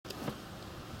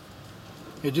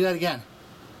Here, do that again.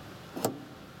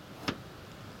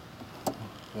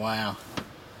 Wow.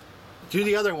 Do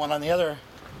the other one on the other.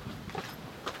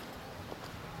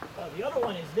 The other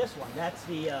one is this one. That's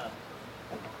the,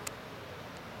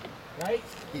 right?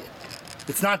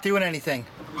 It's not doing anything.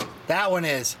 That one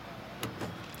is.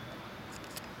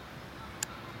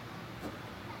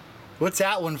 What's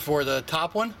that one for, the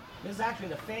top one? This is actually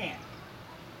the fan.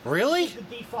 Really? This is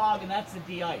the defog and that's the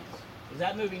de-ice. Is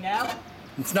that moving now?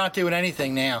 It's not doing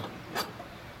anything now.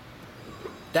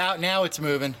 Now it's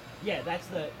moving. Yeah, that's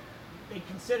the, they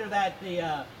consider that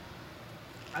the,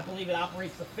 I believe it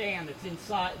operates the fan that's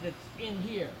inside, that's in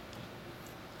here.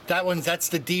 That's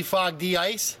the defog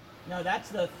de-ice? No, that's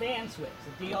the fan switch.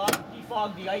 The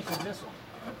defog de-ice is this one.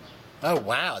 Oh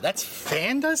wow, that's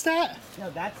fan does that? No,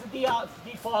 that's the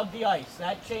defog de-ice.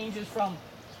 That changes from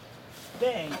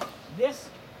thing. This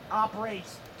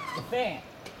operates the fan.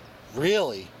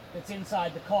 Really? That's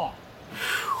inside the car.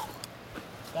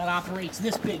 That operates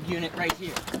this big unit right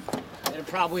here. And it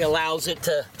probably allows it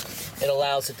to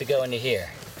go into here.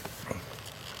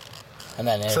 And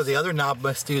then so the other knob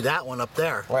must do that one up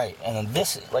there. Right, and then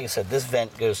this, like I said, this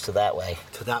vent goes to that way.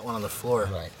 To that one on the floor.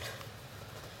 Right.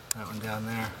 That one down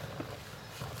there.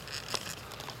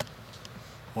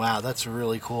 Wow, that's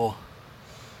really cool.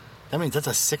 That means that's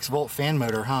a 6-volt fan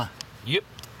motor, huh? Yep.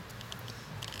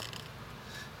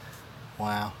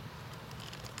 Wow.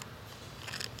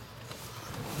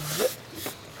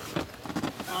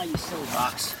 Oh, you silly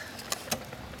box.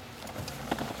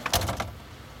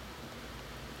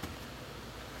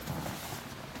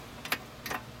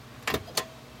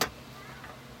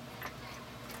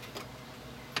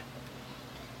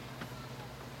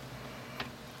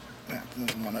 That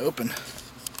doesn't want to open.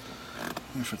 I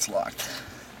wonder if it's locked.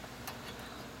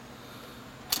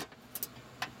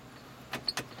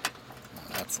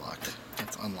 No, that's locked.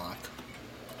 It's unlocked.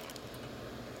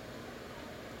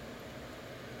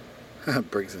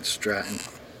 Briggs and Stratton.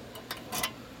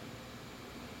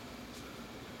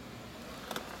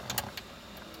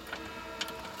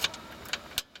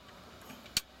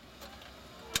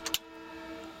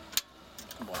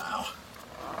 Wow.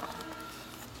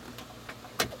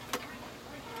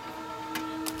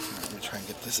 Let me try and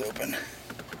get this open.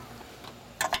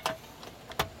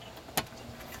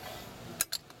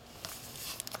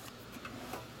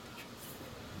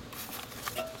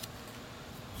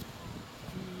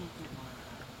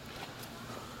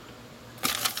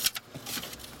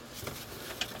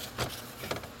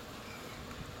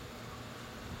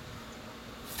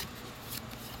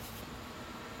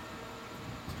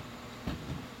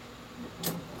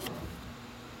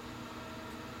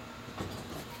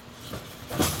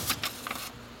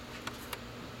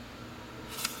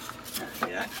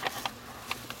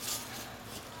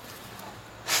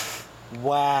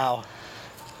 Wow.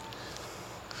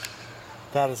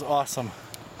 That is awesome.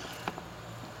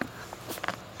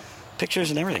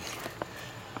 Pictures and everything.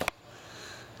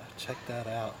 Check that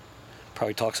out.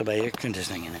 Probably talks about air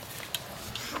conditioning in it.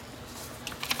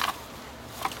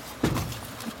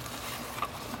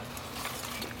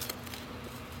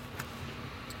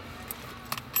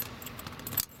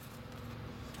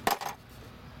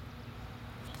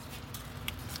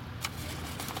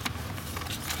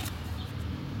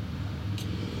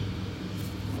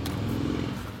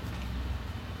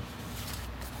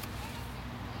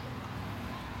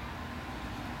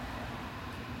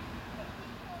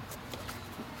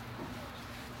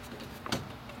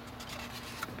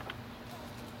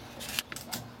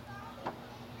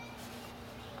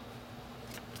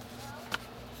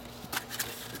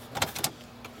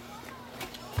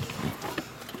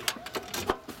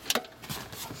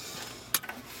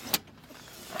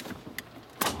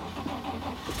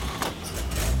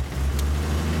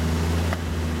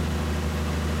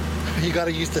 You got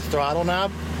to use the throttle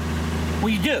knob? Well,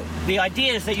 you do. The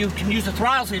idea is that you can use the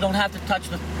throttle so you don't have to touch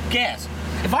the gas.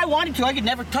 If I wanted to, I could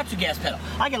never touch the gas pedal.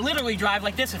 I could literally drive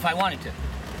like this if I wanted to.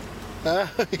 Yeah.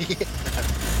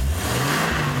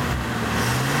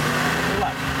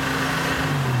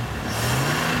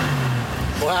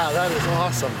 Wow, that is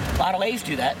awesome. Model A's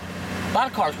do that. A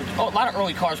lot of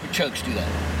early cars with chokes do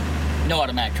that. No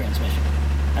automatic transmission.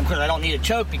 And of course, I don't need a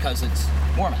choke because it's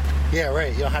automatic. Yeah,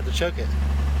 right. You don't have to choke it.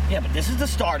 Yeah, but this is the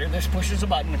starter. This pushes a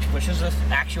button, which pushes the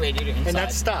actuator inside. And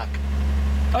that's stock.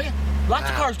 Oh yeah, lots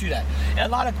of cars do that. And a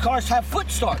lot of cars have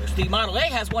foot starters. The Model A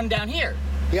has one down here.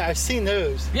 Yeah, I've seen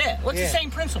those. Yeah, well, it's the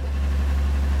same principle.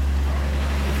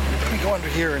 Let me go under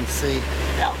here and see.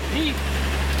 Now,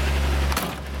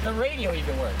 the radio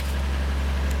even works.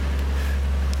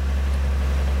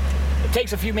 It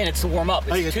takes a few minutes to warm up.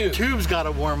 It's the tube's got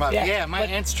to warm up. Yeah, my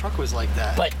aunt's truck was like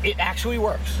that. But it actually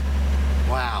works.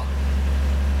 Wow.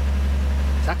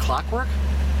 Is that clockwork?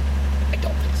 I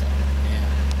don't think so. Yeah.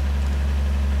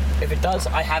 If it does,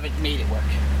 I haven't made it work.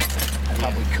 I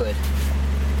probably could.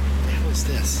 What the hell is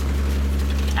this?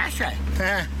 Ashtray.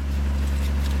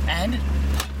 And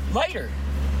lighter.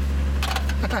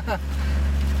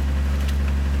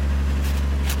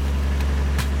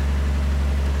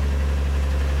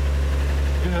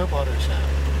 New Hope Auto Shop.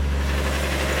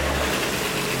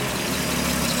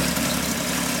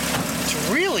 It's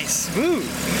really smooth.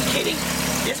 Are you kidding?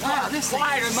 This car is thing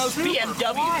quieter is than most super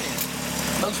BMWs. quiet.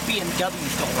 Most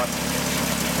BMWs don't run.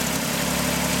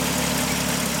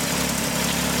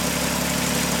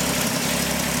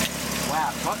 Wow,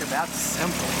 talk about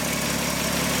simple.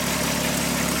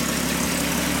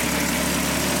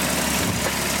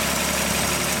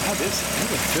 Oh, you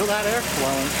can feel that air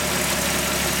flowing.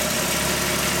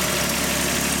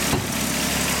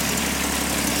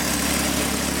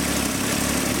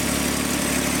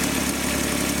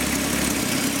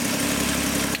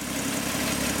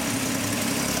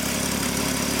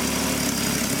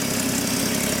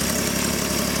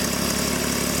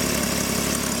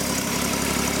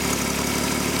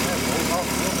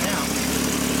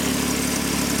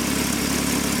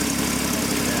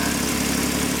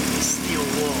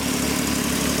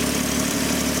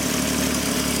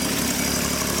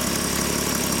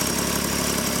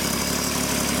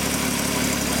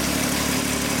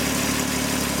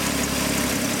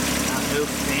 No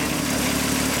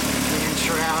fan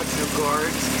shrouds, no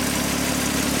guards.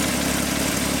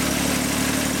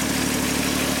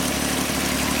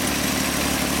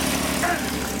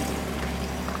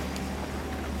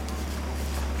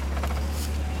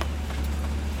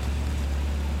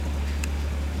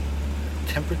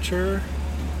 Temperature.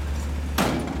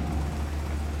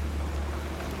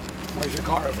 Where's your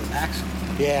car over, Max?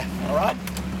 Yeah. All right.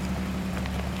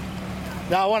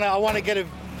 No, I want to get a.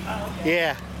 Oh, okay.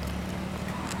 Yeah.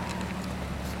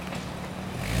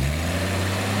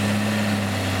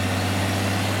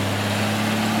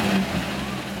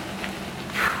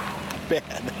 Bad.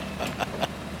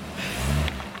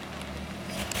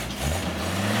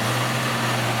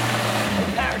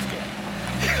 Embarrassed you.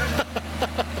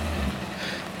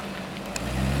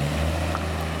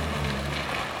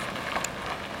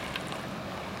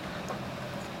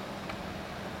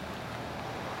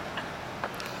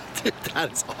 Dude,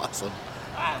 that is awesome.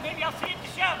 Maybe I'll see you at the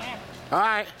show, man. All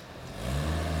right.